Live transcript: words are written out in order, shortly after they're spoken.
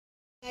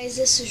Guys,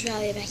 this is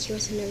Riley back here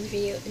with another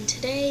video, and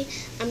today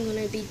I'm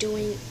going to be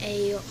doing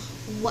a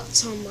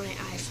what's on my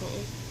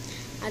iPhone.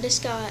 I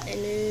just got a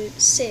new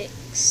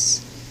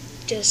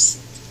 6 just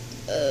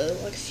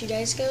like a few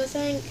days ago, I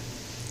think.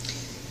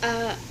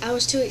 I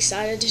was too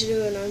excited to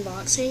do an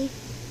unboxing,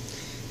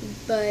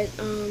 but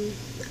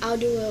I'll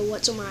do a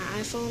what's on my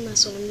iPhone.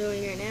 That's what I'm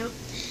doing right now.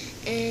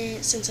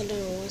 And since I've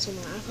done a what's on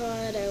my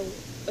iPod,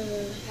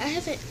 I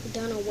haven't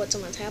done a what's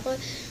on my tablet,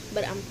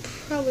 but I'm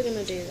probably going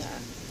to do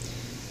that.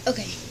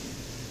 Okay,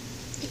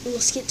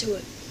 let's get to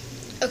it.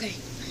 Okay,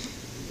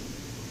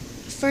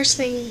 first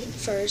thing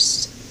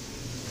first,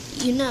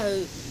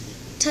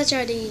 Touch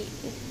ID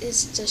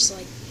is just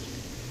like,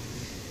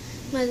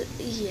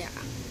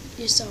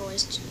 just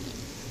always,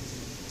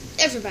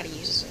 everybody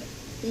uses it,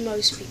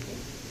 most people,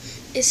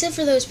 except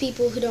for those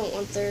people who don't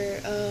want their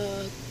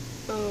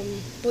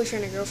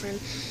boyfriend or girlfriend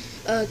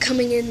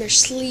coming in their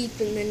sleep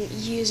and then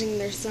using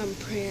their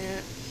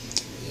thumbprint.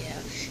 Yeah,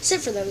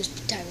 except for those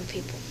type of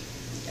people.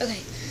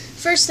 Okay,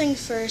 first thing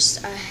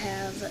first, I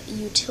have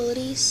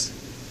utilities.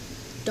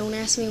 Don't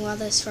ask me why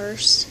that's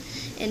first.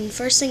 And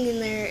first thing in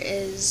there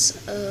is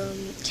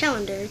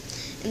calendar,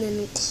 and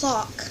then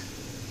clock.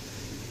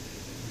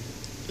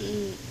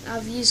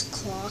 I've used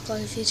clock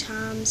like a few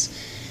times,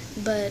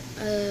 but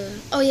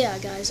oh yeah,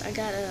 guys, I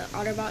got a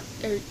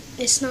OtterBox, or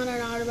it's not an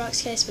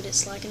OtterBox case, but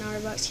it's like an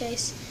OtterBox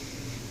case,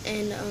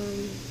 and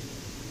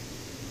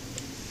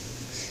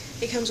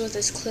it comes with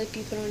this clip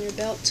you put on your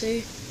belt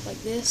too,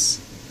 like this.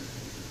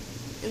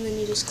 And then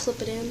you just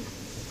clip it in,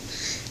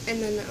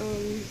 and then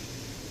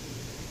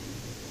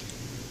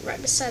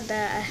right beside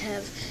that I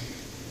have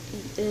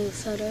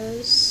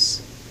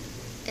photos,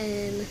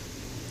 and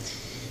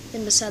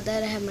then beside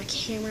that I have my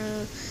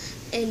camera.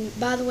 And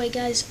by the way,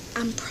 guys,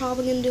 I'm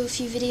probably gonna do a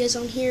few videos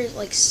on here.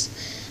 Like,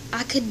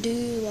 I could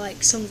do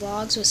like some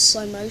vlogs with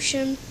slow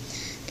motion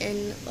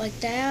and like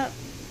that,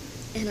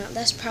 and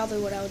that's probably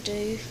what I'll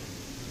do.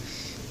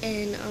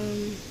 And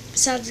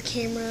besides the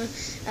camera,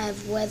 I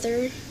have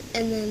weather,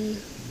 and then,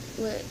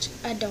 which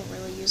I don't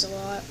really use a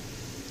lot.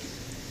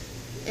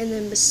 And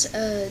then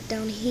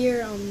down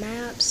here on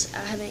maps, I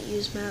haven't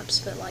used maps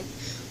but like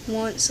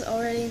once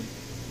already.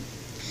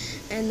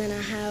 And then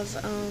I have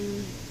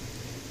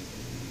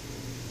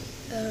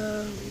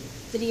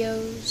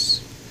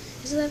videos.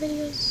 Is that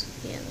videos?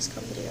 Yeah, that's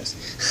called videos.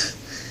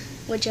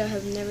 Which I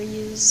have never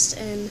used.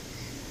 And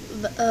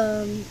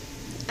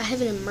I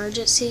have an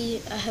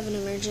emergency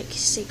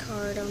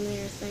card on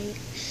there, I think,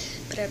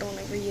 but I don't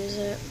ever use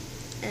it.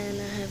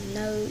 And I have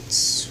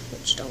notes,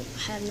 which don't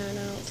have none,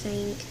 I don't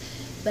think,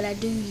 but I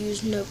do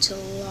use notes a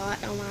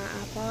lot on my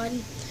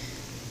iPod.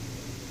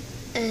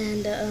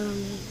 And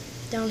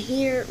down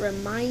here,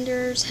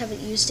 reminders,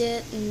 haven't used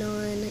it,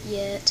 none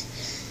yet.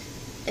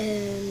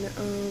 And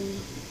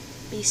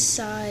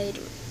beside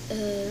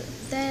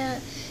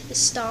that is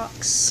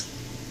stocks,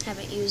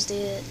 haven't used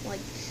it.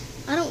 Like,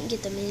 I don't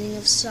get the meaning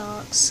of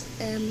stocks.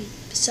 And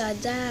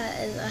beside that,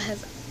 I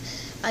have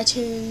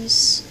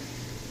iTunes.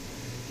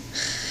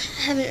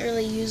 Haven't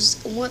really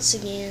used, once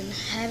again,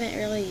 haven't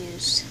really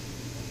used.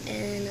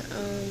 And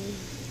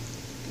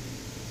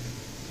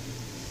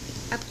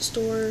Apple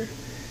Store,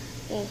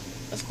 well,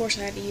 of course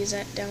I had to use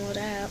that to download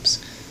apps.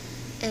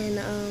 And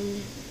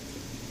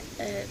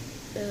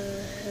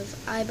have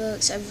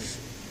iBooks. I've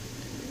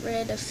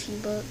read a few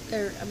books,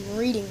 or I'm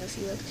reading a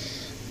few books,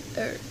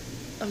 or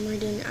I'm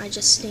reading I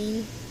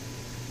Justine.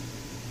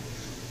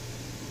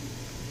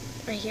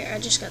 Right here, I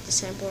just got the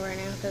sample right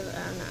now because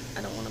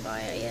I don't want to buy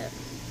it yet.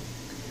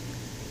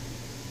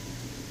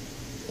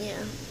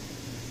 Yeah.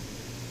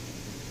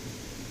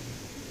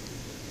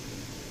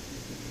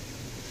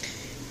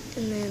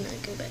 And then I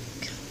go back.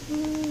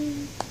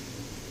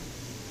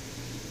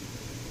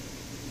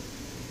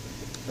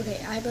 Okay,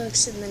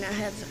 iBooks, and then I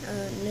have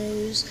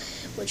news,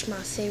 which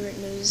my favorite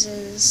news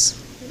is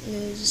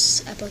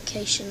news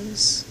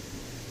applications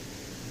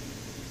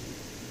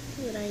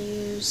that I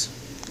use.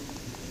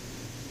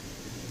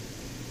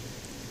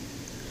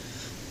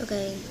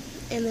 Okay,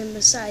 and then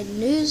beside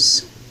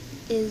news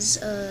is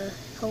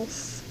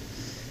health.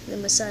 And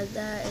then beside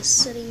that is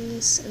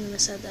settings, and then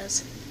beside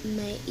that's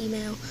my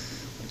email,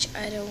 which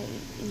I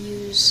don't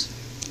use.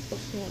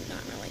 Well,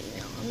 not really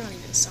email. I'm not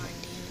even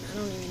signed in. I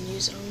don't even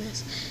use it on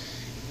this.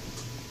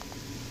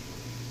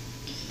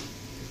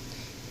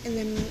 And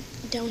then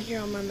down here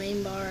on my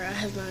main bar, I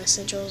have my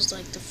essentials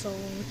like the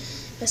phone,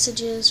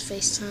 messages,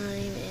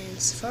 FaceTime, and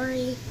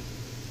Safari.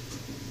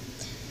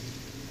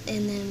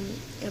 And then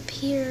up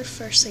here,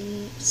 first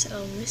thing set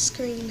on this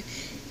screen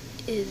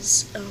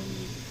is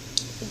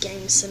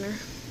Game Center,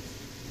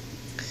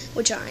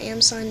 which I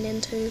am signed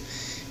into.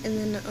 And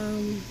then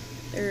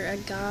I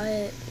got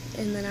it.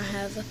 And then I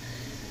have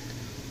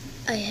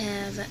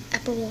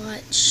Apple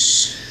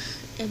Watch,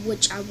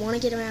 which I want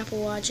to get an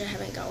Apple Watch. I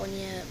haven't got one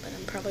yet, but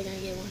I'm probably gonna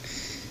get one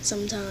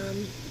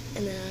sometime.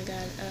 And then I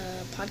got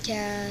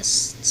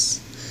podcasts,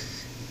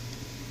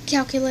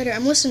 calculator.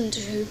 I'm listening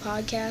to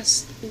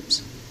podcasts.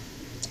 Oops.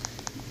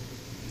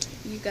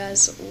 You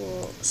guys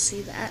will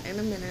see that in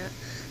a minute.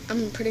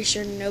 I'm pretty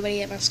sure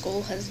nobody at my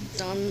school has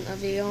done a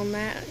video on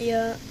that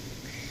yet.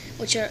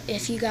 Which,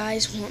 if you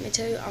guys want me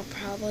to, I'll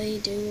probably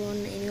do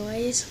one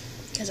anyways,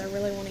 because I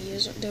really want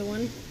to do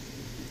one.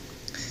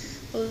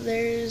 Well,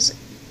 there's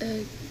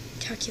a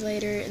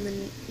calculator, and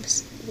then,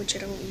 which I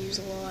don't use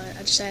a lot.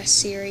 I just ask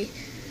Siri,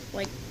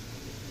 like,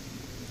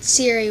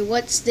 Siri,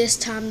 what's this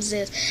times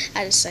this?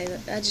 I just say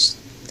that. I just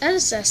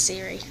ask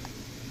Siri.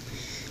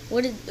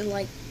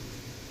 Like,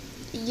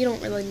 you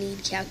don't really need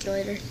a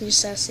calculator. You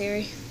just ask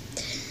Siri.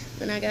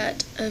 Then I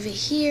got over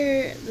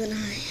here, then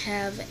I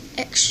have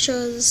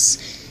extras,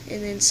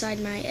 and then inside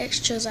my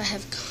extras I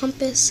have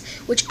compass,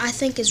 which I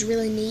think is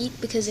really neat,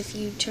 because if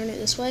you turn it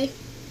this way,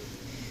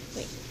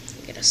 wait,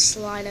 I'm gonna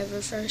slide over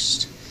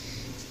first,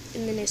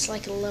 and then it's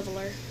like a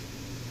leveler.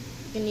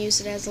 You can use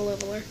it as a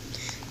leveler.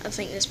 I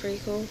think that's pretty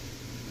cool.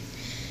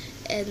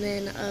 And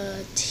then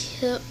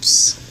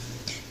tips,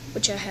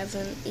 which I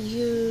haven't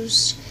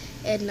used,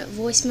 and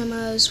voice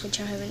memos, which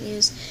I haven't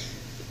used,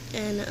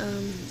 and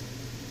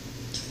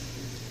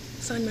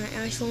find my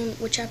iPhone,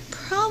 which I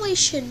probably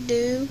should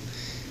do.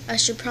 I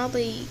should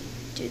probably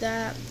do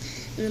that.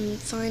 And then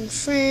find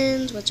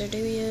friends, which I do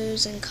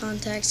use, and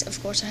contacts. Of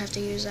course, I have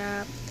to use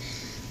that.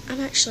 I'm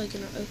actually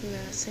gonna open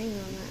that thing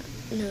on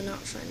that. No, not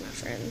find my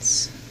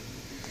friends.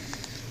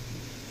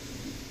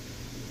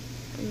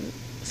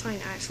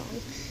 Find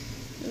iPhone.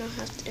 And I'll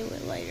have to do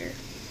it later.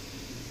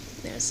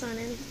 Then sign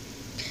in.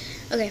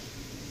 Okay.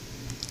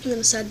 And then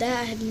beside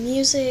that, I have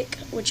music,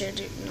 which I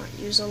do not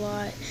use a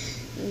lot.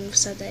 And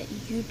beside that,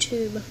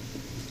 YouTube.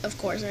 Of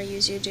course, I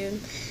use YouTube.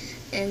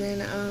 And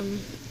then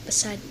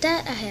beside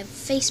that, I have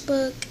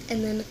Facebook.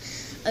 And then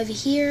over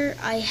here,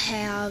 I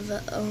have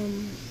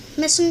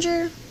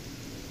Messenger.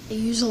 I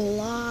use a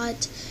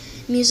lot.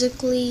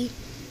 Musically.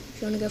 If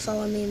you want to go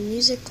follow me in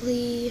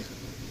Musically.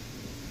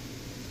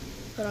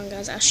 Hold on,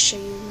 guys. I'll show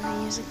you my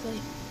Musically.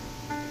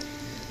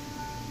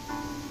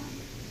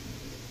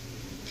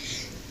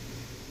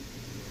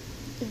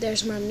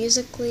 There's my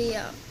Musically.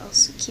 I'll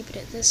also keep it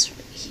at this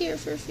right here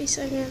for a few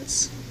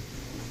seconds.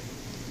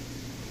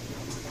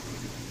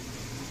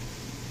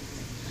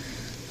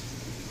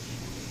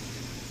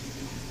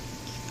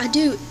 I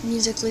do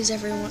Musicallys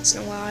every once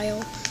in a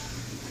while.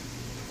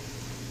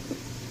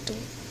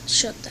 Don't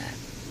shut that.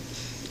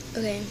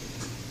 Okay.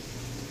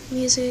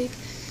 Music,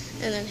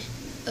 and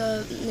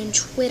then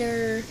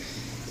Twitter,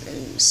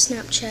 and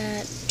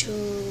Snapchat.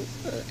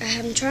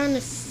 I'm trying to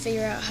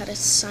figure out how to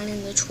sign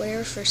into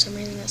Twitter. For some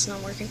reason that's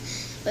not working.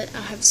 But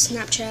I have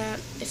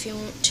Snapchat. If you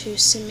want to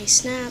send me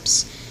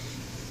snaps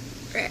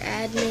or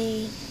add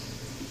me,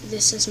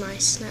 this is my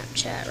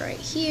Snapchat right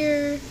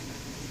here.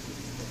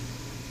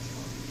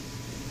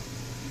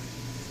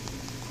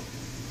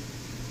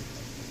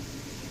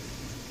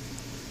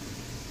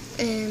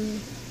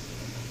 And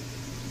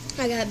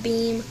I got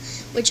Beam,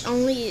 which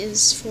only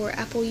is for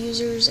Apple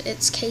users.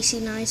 It's Casey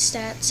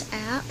Neistat's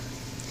app.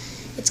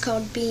 It's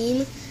called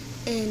Beam,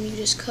 and you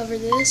just cover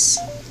this,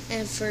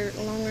 and for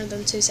longer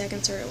than 2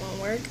 seconds or it won't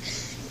work.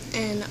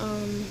 And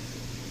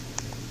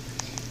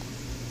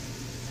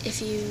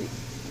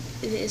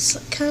it's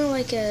kind of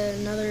like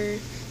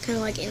kind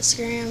of like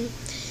Instagram.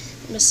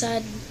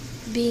 Beside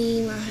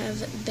Beam, I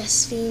have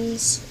Best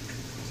Fiends,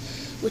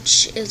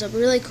 which is a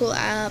really cool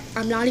app.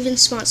 I'm not even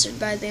sponsored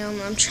by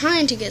them. I'm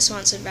trying to get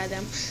sponsored by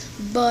them,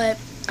 but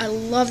I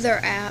love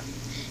their app.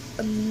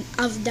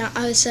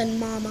 I've said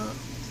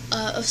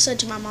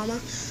to my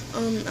mama,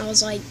 I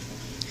was like,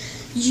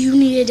 you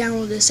need to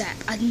download this app.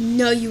 I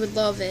know you would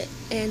love it.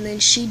 And then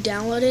she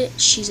downloaded it.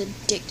 She's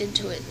addicted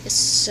to it. It's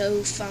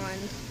so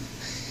fun.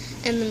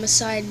 And then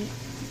beside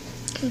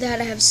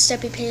that, I have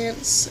Steppy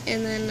Pants,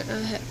 and then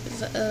I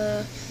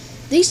have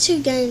these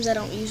two games I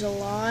don't use a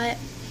lot.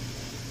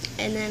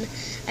 And then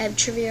I have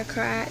Trivia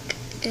Crack,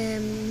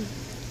 and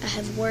I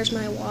have Where's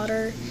My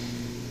Water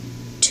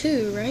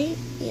 2, right?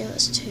 Yeah,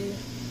 that's 2.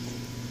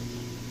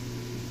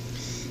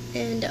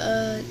 And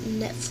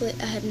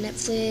Netflix. I have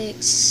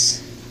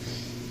Netflix,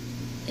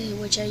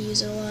 which I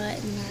use a lot,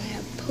 and I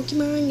have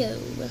Pokemon Go,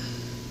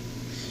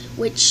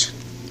 which,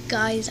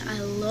 guys, I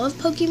love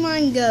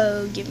Pokemon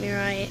Go. Get me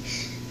right,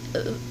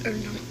 or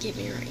not get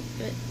me right,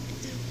 but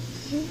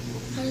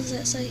how does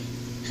that say?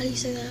 How do you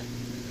say that?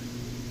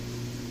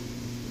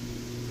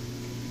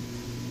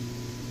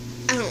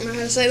 I don't know how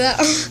to say that.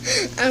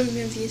 I'm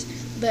confused.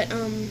 But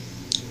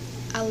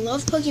I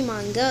love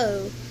Pokemon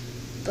Go,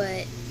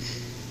 but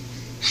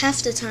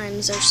half the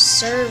times their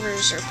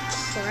servers are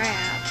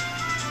crap.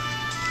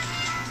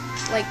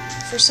 Like,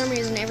 for some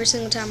reason, every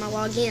single time I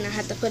log in, I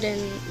have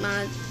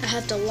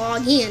to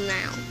log in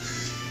now.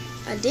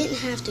 I didn't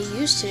have to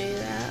used to do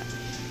that.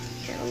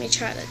 Here, let me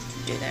try to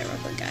do that real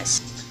quick,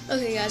 guys.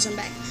 Okay, guys, I'm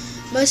back.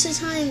 Most of the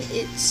time,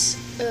 it's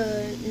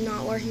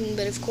not working,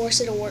 but of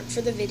course it'll work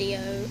for the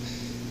video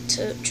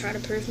to try to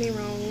prove me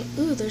wrong.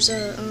 Ooh, there's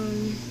a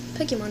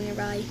Pokemon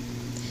nearby.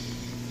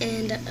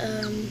 And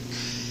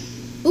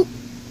oop,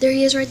 there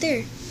he is right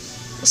there.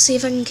 Let's see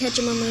if I can catch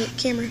him on the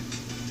camera.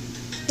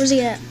 Where's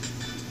he at?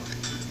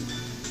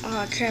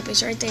 Oh crap,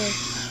 he's right there.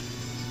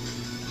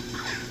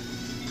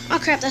 Oh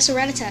crap, that's a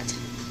Rattata.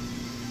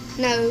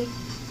 No,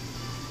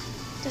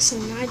 that's some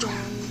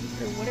nitron,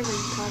 or whatever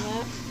you call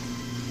that.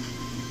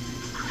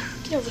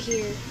 Get over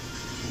here.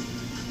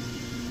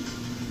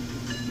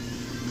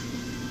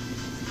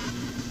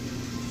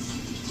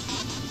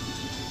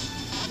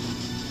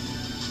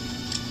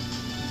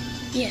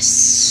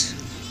 Yes.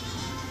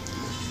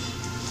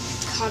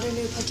 Caught a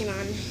new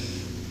Pokemon.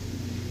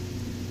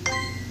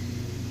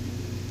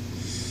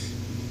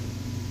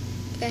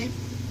 Okay.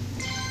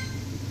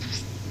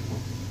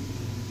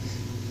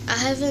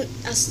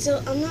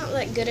 I'm not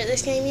that good at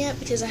this game yet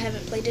because I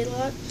haven't played it a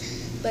lot.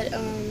 But,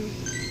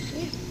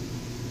 yeah.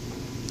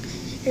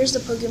 Here's the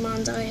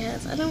Pokemons I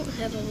have. I don't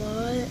have a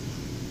lot.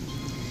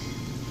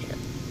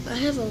 I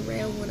have a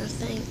rare one, I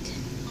think.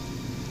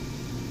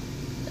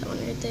 That one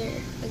right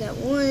there. I got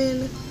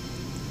 1,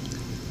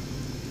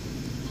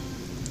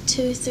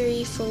 2,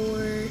 3,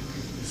 4,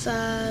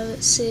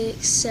 5,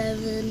 6,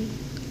 7.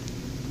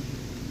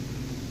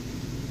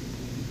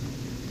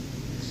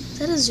 Is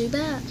that a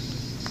Zubat?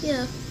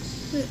 Yeah.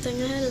 I didn't think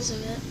I had a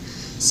Zubat.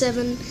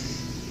 7,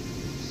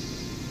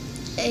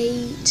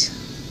 8,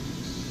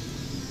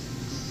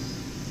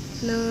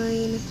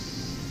 9.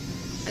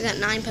 I got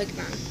 9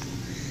 Pokemon.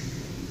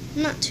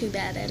 I'm not too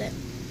bad at it.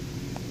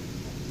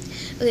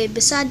 Okay,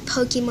 beside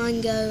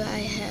Pokemon Go, I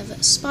have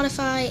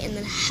Spotify and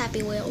then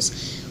Happy Wheels,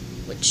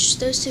 which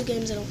those two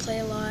games I don't play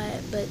a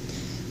lot. But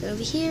then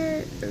over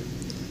here,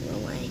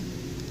 wrong way.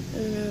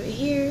 And then over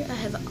here, I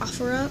have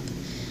OfferUp.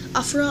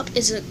 OfferUp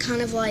is a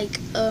kind of like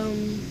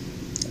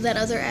that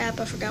other app.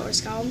 I forgot what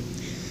it's called,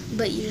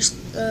 but you just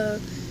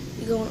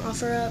you go on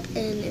OfferUp,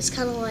 and it's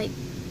kind of like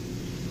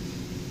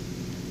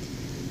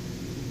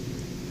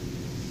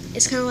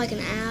an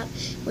app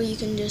where you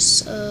can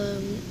just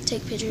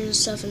take pictures and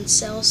stuff and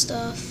sell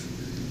stuff.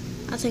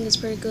 I think it's a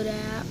pretty good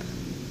app.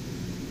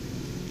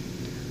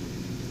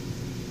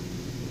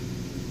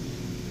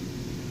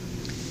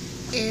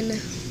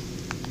 And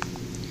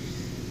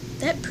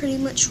that pretty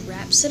much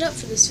wraps it up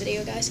for this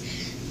video, guys.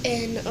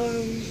 And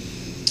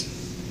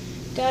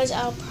guys,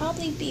 I'll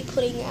probably be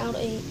putting out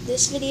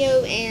this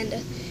video and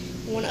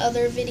one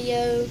other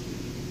video.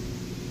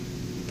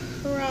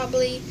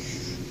 Probably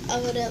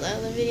I'll put out the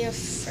other video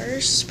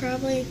first,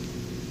 probably.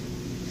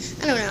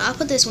 I don't know. I'll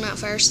put this one out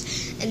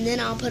first, and then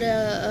I'll put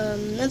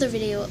another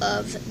video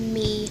of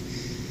me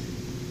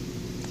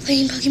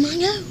playing Pokemon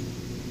Go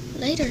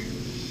later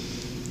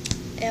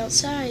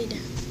outside,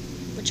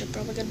 which I'm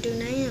probably gonna do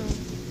now.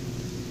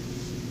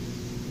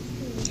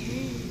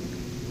 Yeah.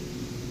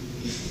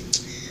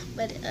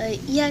 But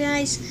yeah,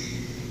 guys,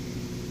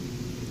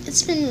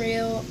 it's been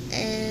real,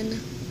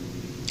 and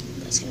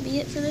that's gonna be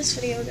it for this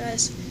video,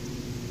 guys.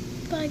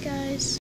 Bye, guys.